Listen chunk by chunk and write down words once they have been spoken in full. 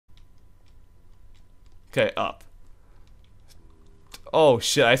Okay, up. Oh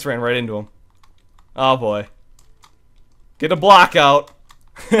shit, I just ran right into him. Oh boy. Get a block out.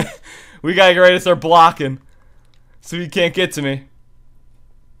 We gotta get ready to start blocking, so he can't get to me.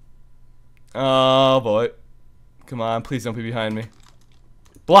 Oh boy. Come on, please don't be behind me.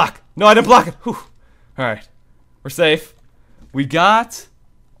 Block! No, I didn't block it! Whew. Alright. We're safe. We got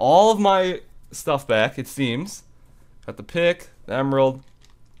all of my stuff back, it seems. Got the pick, the emerald.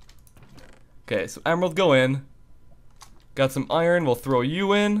 Okay, so emerald go in. Got some iron, we'll throw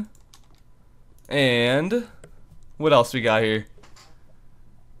you in. And what else we got here?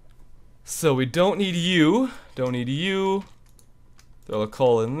 So we don't need you. Don't need you. Throw the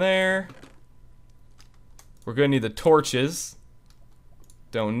coal in there. We're gonna need the torches.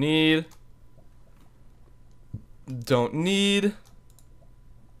 Don't need. Don't need.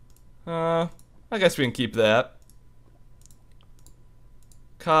 I guess we can keep that.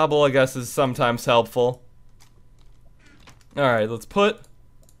 Cobble, I guess, is sometimes helpful. Alright, let's put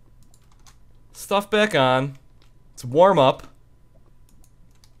stuff back on. Let's warm up.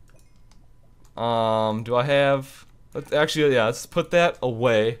 Do I have... Actually, yeah, let's put that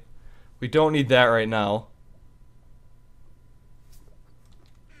away. We don't need that right now.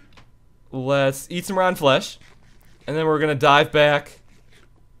 Let's eat some rotten flesh. And then we're gonna dive back.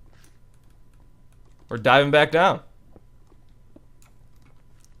 We're diving back down.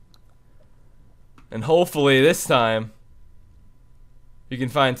 And hopefully this time you can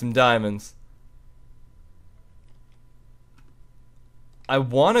find some diamonds. I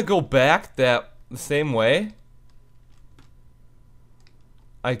want to go back the same way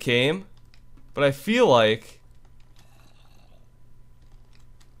I came, but I feel like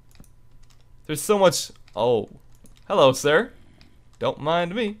there's so much. Oh, hello, sir. Don't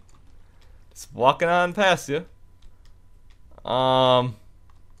mind me. Just walking on past you.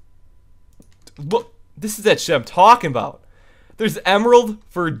 Look, this is that shit I'm talking about. There's emerald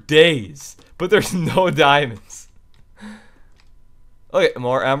for days, but there's no diamonds. Okay,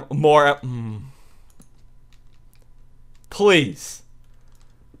 Please.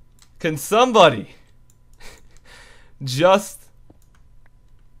 Can somebody just...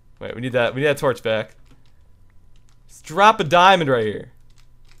 Wait, we need that torch back. Just drop a diamond right here.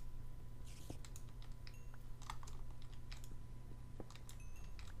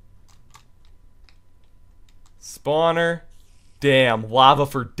 Spawner. Damn, lava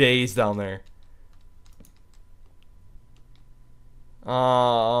for days down there.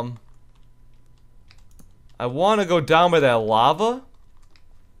 I want to go down by that lava,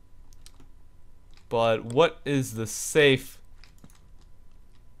 but what is the safe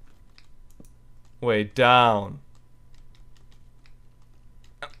way down?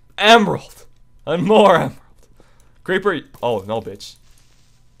 Emerald! And more emerald! Creeper, oh no bitch.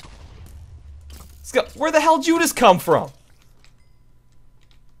 Where the hell did you just come from?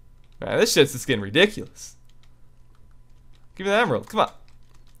 Man, this shit's just getting ridiculous. Give me that emerald, come on.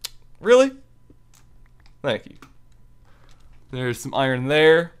 Really? Thank you. There's some iron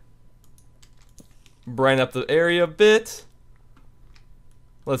there. Brighten up the area a bit.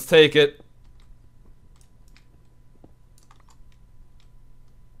 Let's take it.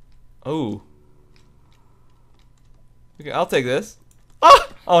 Oh. Okay, I'll take this. Ah!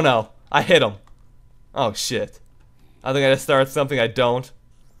 Oh no, I hit him. Oh shit. I think I just started something I don't.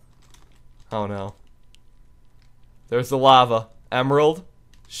 Oh no. There's the lava. Emerald.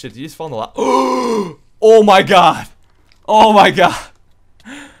 Shit, did you just fall in the lava? Oh my god! Oh my god!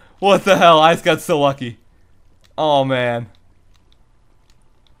 What the hell? I just got so lucky. Oh man.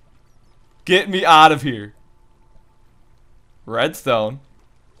 Get me out of here. Redstone.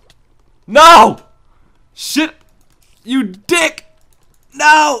 No! Shit! You dick!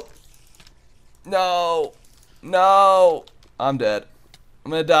 No! No! No! I'm dead.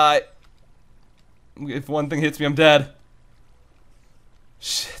 I'm gonna die. If one thing hits me, I'm dead.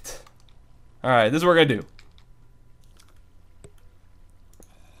 Shit. Alright, this is what we're gonna do.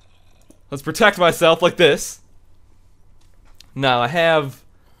 Let's protect myself like this. Now, I have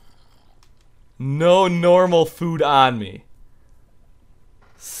no normal food on me.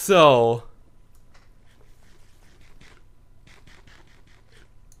 So,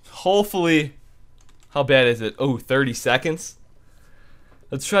 hopefully, how bad is it? Oh, 30 seconds?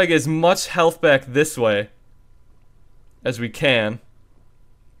 Let's try to get as much health back this way as we can.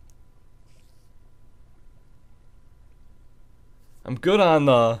 I'm good on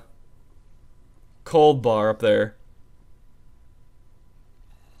the cold bar up there.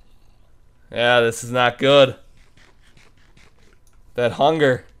 Yeah, this is not good. That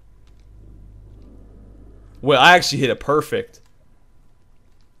hunger. Well, I actually hit it perfect.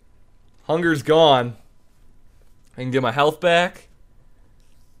 Hunger's gone. I can get my health back.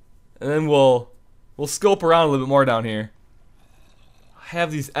 And then we'll scope around a little bit more down here. I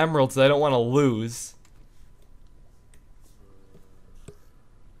have these emeralds that I don't want to lose.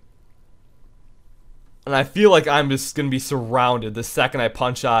 And I feel like I'm just going to be surrounded the second I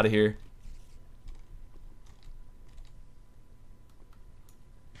punch out of here.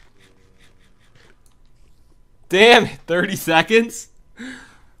 Damn it, 30 seconds?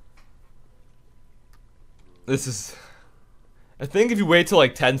 This is... I think if you wait till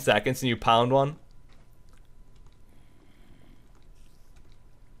like 10 seconds and you pound one,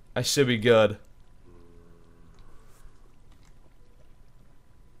 I should be good.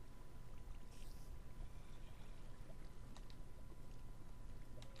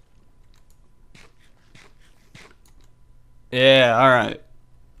 Yeah, alright.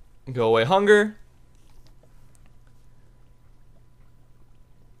 Go away hunger.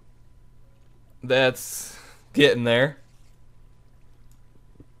 That's getting there.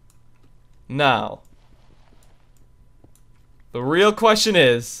 Now, the real question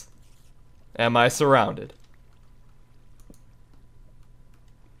is, am I surrounded?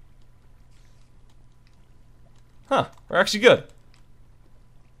 Huh, we're actually good.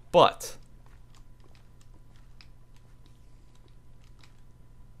 But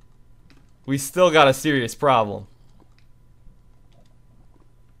we still got a serious problem.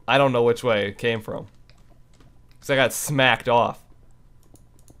 I don't know which way it came from, because I got smacked off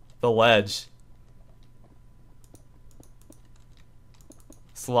the ledge.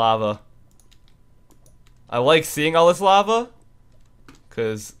 It's lava. I like seeing all this lava,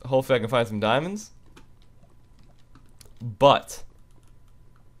 because hopefully I can find some diamonds. But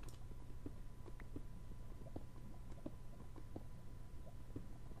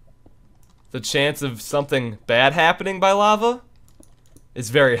the chance of something bad happening by lava is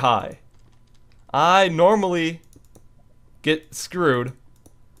very high. I normally get screwed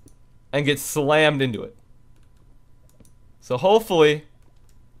and get slammed into it. So hopefully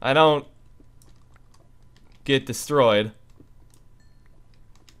I don't get destroyed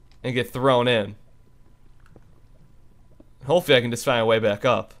and get thrown in. Hopefully I can just find a way back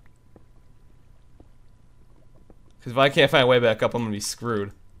up. Because if I can't find a way back up, I'm gonna be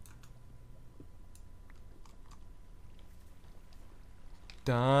screwed.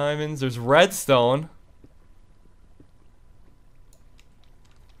 Diamonds. There's redstone.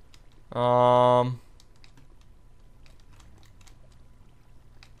 Not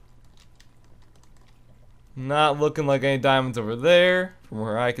looking like any diamonds over there from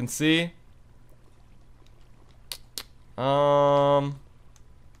where I can see. Not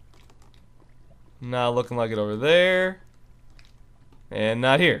looking like it over there. And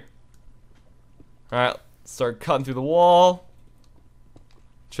not here. Alright, start cutting through the wall.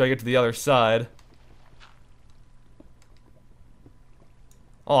 Try to get to the other side.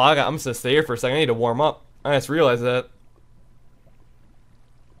 Oh, I'm just gonna stay here for a second. I need to warm up. I just realized that.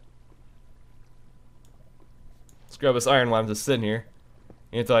 Let's grab this iron while I'm just sitting here.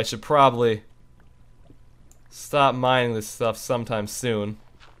 Until I should probably stop mining this stuff sometime soon.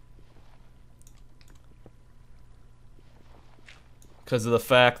 Because of the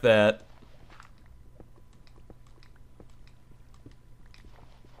fact that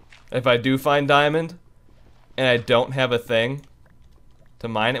if I do find diamond and I don't have a thing to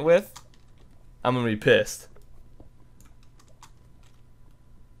mine it with, I'm gonna be pissed.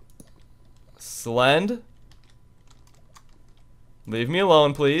 Slend, leave me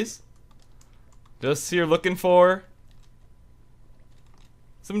alone, please. Just here looking for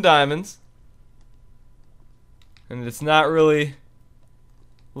some diamonds, and it's not really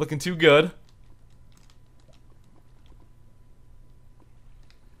looking too good.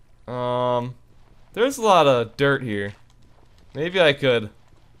 There's a lot of dirt here. Maybe I could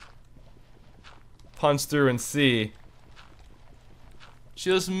punch through and see,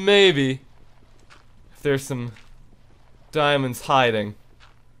 just maybe, if there's some diamonds hiding.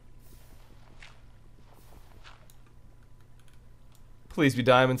 Please be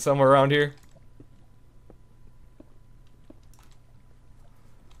diamonds somewhere around here.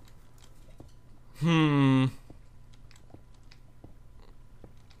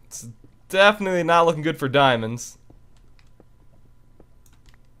 It's definitely not looking good for diamonds.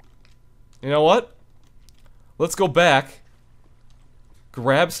 You know what? Let's go back,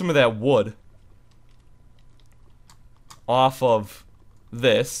 grab some of that wood off of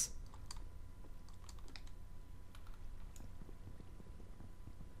this.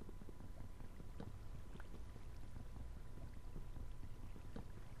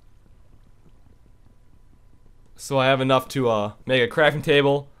 So I have enough to make a crafting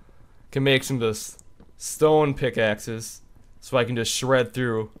table, can make some of this stone pickaxes so I can just shred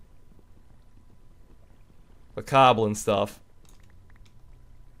through the cobble and stuff.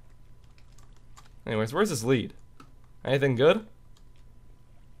 Anyways, where's this lead? Anything good?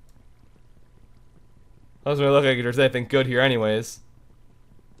 Doesn't really look like there's anything good here anyways.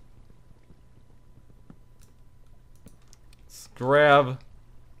 Let's grab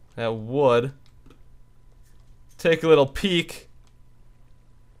that wood. Take a little peek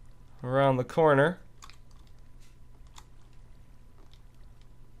around the corner.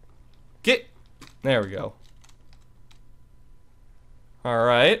 There we go.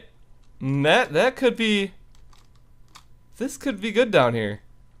 Alright. That could be... This could be good down here.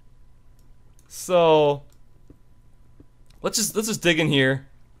 So... Let's just dig in here.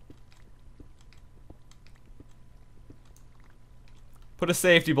 Put a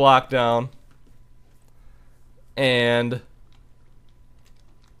safety block down. And...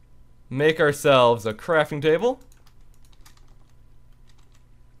 make ourselves a crafting table.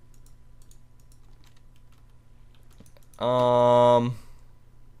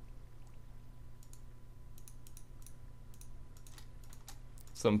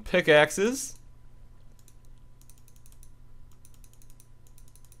 Some pickaxes.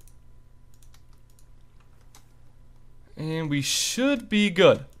 And we should be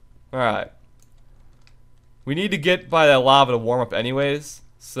good. Alright. We need to get by that lava to warm up anyways,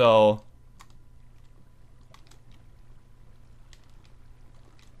 so...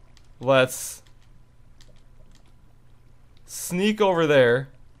 let's sneak over there.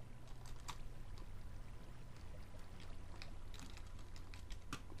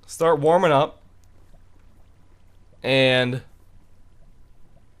 Start warming up. And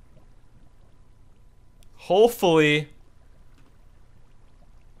hopefully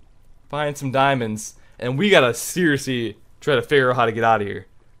find some diamonds. And we gotta seriously try to figure out how to get out of here.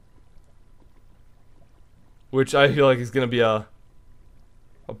 Which I feel like is gonna be a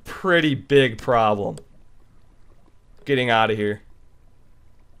pretty big problem. Getting out of here.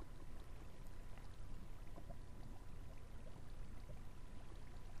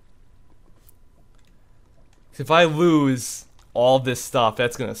 If I lose all this stuff,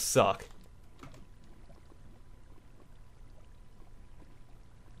 that's gonna suck.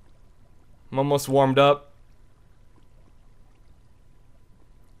 I'm almost warmed up.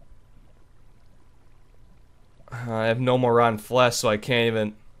 I have no more rotten flesh, so I can't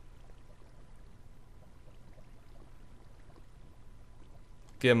even...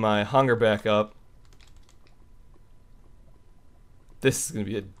 get my hunger back up. This is gonna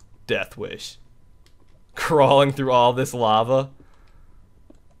be a death wish. Crawling through all this lava.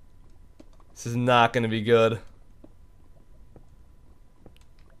 This is not gonna be good.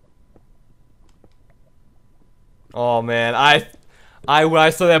 Oh man, when I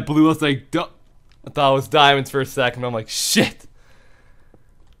saw that blue, I was like, I thought it was diamonds for a second. I'm like, shit.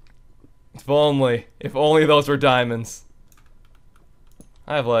 If only those were diamonds.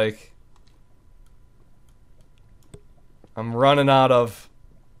 I have like, I'm running out of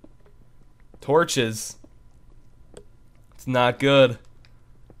torches. It's not good.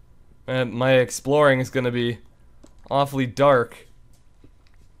 And my exploring is gonna be awfully dark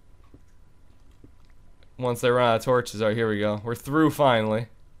once I run out of torches. Alright, here we go. We're through finally.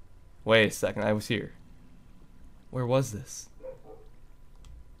 Wait a second, I was here. Where was this?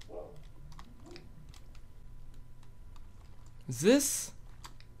 Is this...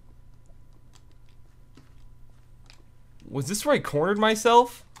 was this where I cornered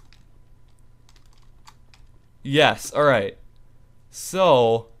myself? Yes, alright.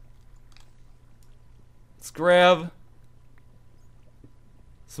 So... let's grab...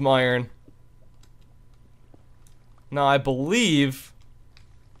 some iron. Now, I believe...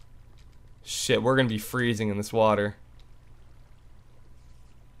 shit, we're gonna be freezing in this water.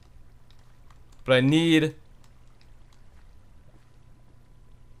 But I need...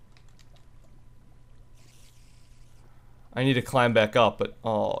 to climb back up, but...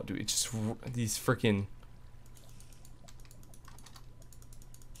 oh, dude, it's just... these freaking...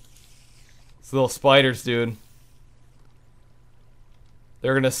 these little spiders, dude.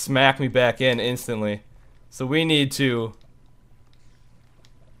 They're gonna smack me back in instantly. So we need to...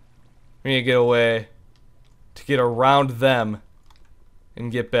 get away to get around them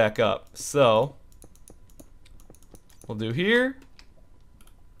and get back up. So what we'll do here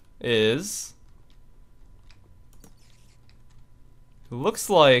is, it looks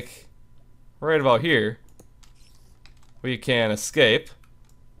like right about here we can escape.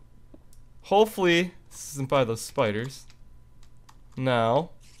 Hopefully this isn't by those spiders.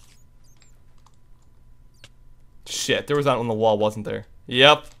 Now, shit, there was that on the wall, wasn't there?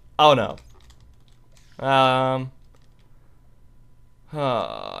 Yep. Oh no. I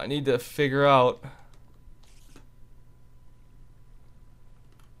need to figure out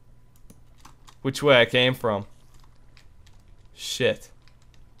which way I came from. Shit.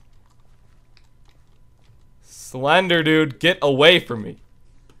 Slender, dude, get away from me.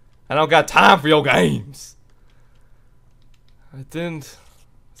 I don't got time for your games. I didn't...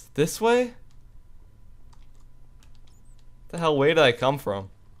 Is it this way? The hell way did I come from?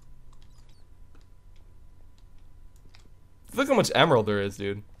 Look how much emerald there is,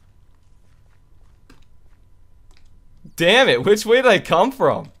 dude. Damn it, which way did I come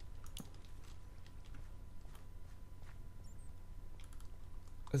from?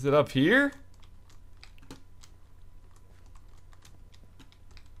 Is it up here?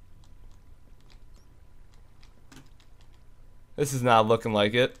 This is not looking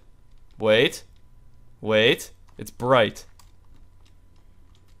like it. Wait. Wait. It's bright.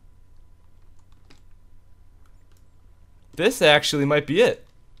 This actually might be it.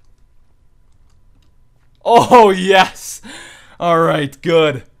 Oh, yes! Alright,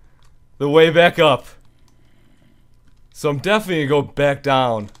 good. The way back up. So I'm definitely gonna go back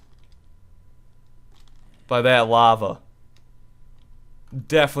down by that lava.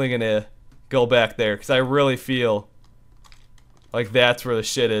 Definitely gonna go back there, because I really feel like that's where the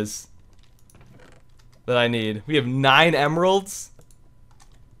shit is that I need. We have 9 emeralds.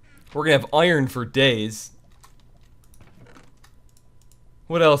 We're gonna have iron for days.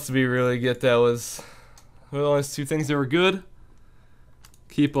 What else did we really get that was... Well, there's 2 things that were good.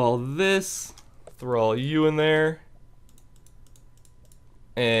 Keep all this. Throw all you in there.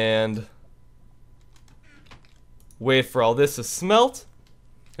 And wait for all this to smelt.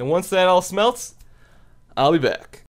 And once that all smelts, I'll be back.